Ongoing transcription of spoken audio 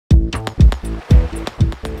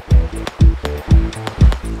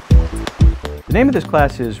The name of this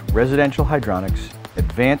class is Residential Hydronics,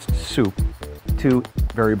 Advanced Soup to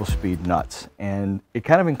Variable Speed Nuts. And it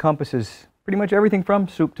kind of encompasses pretty much everything from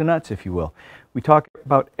soup to nuts, if you will. We talk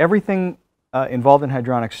about everything involved in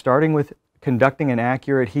hydronics, starting with conducting an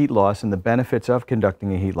accurate heat loss and the benefits of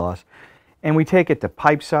conducting a heat loss. And we take it to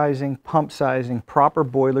pipe sizing, pump sizing, proper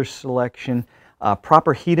boiler selection,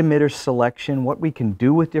 proper heat emitter selection, what we can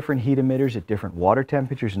do with different heat emitters at different water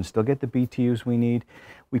temperatures and still get the BTUs we need.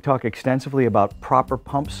 We talk extensively about proper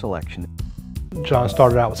pump selection. John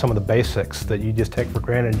started out with some of the basics that you just take for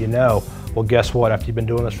granted, you know. Well, guess what? After you've been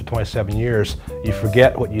doing this for 27 years, you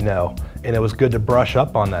forget what you know. And it was good to brush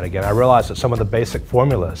up on that again. I realized that some of the basic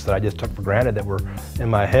formulas that I just took for granted that were in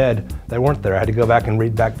my head, they weren't there. I had to go back and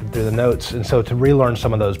read back through the notes. And so to relearn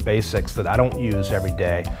some of those basics that I don't use every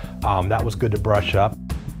day, that was good to brush up.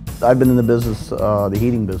 I've been in the business, the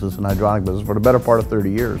heating business and hydronic business for the better part of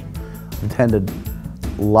 30 years. I've attended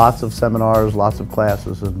lots of seminars, lots of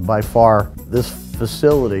classes, and by far this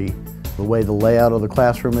facility, the way the layout of the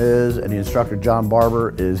classroom is, and the instructor John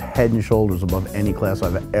Barber is head and shoulders above any class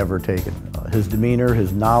I've ever taken. His demeanor,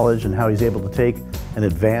 his knowledge, and how he's able to take an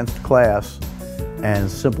advanced class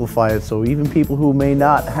and simplify it so even people who may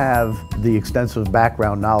not have the extensive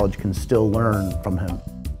background knowledge can still learn from him.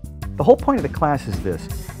 The whole point of the class is this: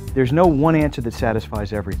 there's no one answer that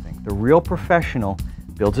satisfies everything. The real professional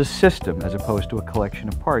builds a system as opposed to a collection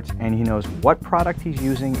of parts, and he knows what product he's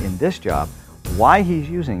using in this job, why he's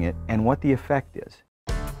using it, and what the effect is.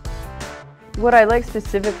 What I like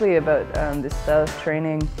specifically about this style of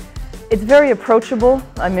training, it's very approachable.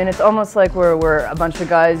 I mean, it's almost like we're a bunch of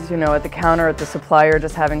guys, you know, at the counter at the supplier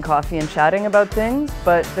just having coffee and chatting about things,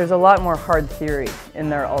 but there's a lot more hard theory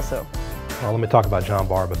in there also. Well, let me talk about John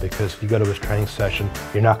Barber, because if you go to his training session,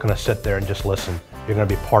 you're not going to sit there and just listen. You're going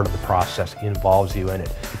to be part of the process. He involves you in it.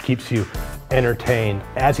 It keeps you entertained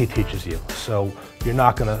as he teaches you. So you're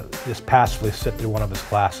not going to just passively sit through one of his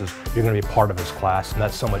classes. You're going to be part of his class, and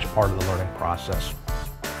that's so much part of the learning process.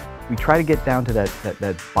 We try to get down to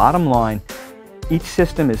that bottom line. Each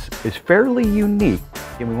system is fairly unique,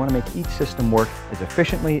 and we want to make each system work as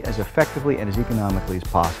efficiently, as effectively, and as economically as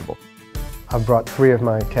possible. I've brought 3 of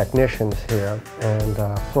my technicians here, and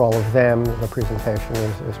for all of them, the presentation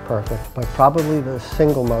is perfect. But probably the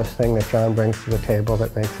single most thing that John brings to the table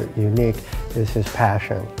that makes it unique is his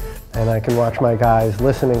passion. And I can watch my guys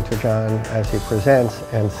listening to John as he presents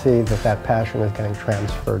and see that that passion is getting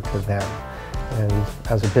transferred to them. And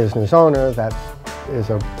as a business owner, that is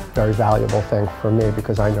a very valuable thing for me,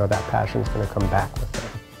 because I know that passion is going to come back with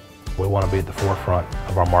them. We want to be at the forefront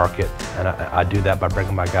of our market, and I do that by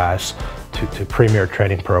bringing my guys to premier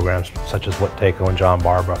training programs such as what Takeo and John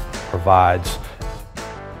Barber provides.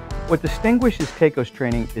 What distinguishes Takeo's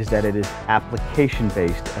training is that it is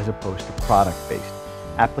application-based as opposed to product-based.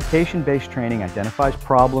 Application-based training identifies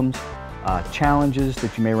problems, challenges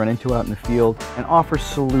that you may run into out in the field, and offers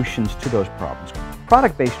solutions to those problems.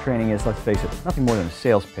 Product-based training is, let's face it, nothing more than a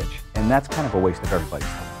sales pitch, and that's kind of a waste of everybody's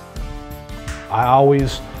time. I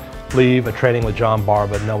always leave a training with John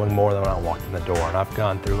Barber knowing more than when I walked in the door. And I've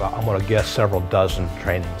gone through, I'm going to guess, several dozen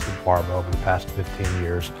trainings with Barber over the past 15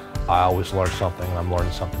 years. I always learn something, and I'm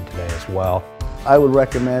learning something today as well. I would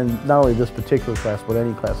recommend not only this particular class, but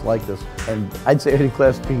any class like this. And I'd say any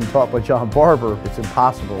class being taught by John Barber, it's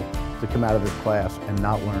impossible to come out of this class and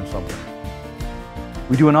not learn something.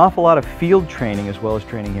 We do an awful lot of field training as well as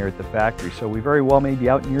training here at the factory, so we very well may be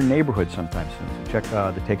out in your neighborhood sometime soon. So check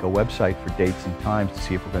the Takeo website for dates and times to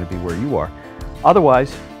see if we're going to be where you are.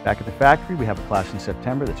 Otherwise, back at the factory, we have a class in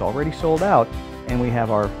September that's already sold out, and we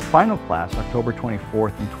have our final class October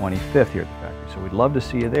 24th and 25th here at the factory. So we'd love to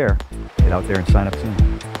see you there. Get out there and sign up soon.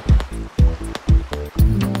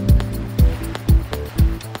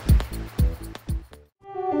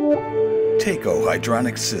 Takeo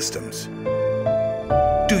Hydronic Systems.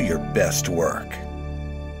 Do your best work.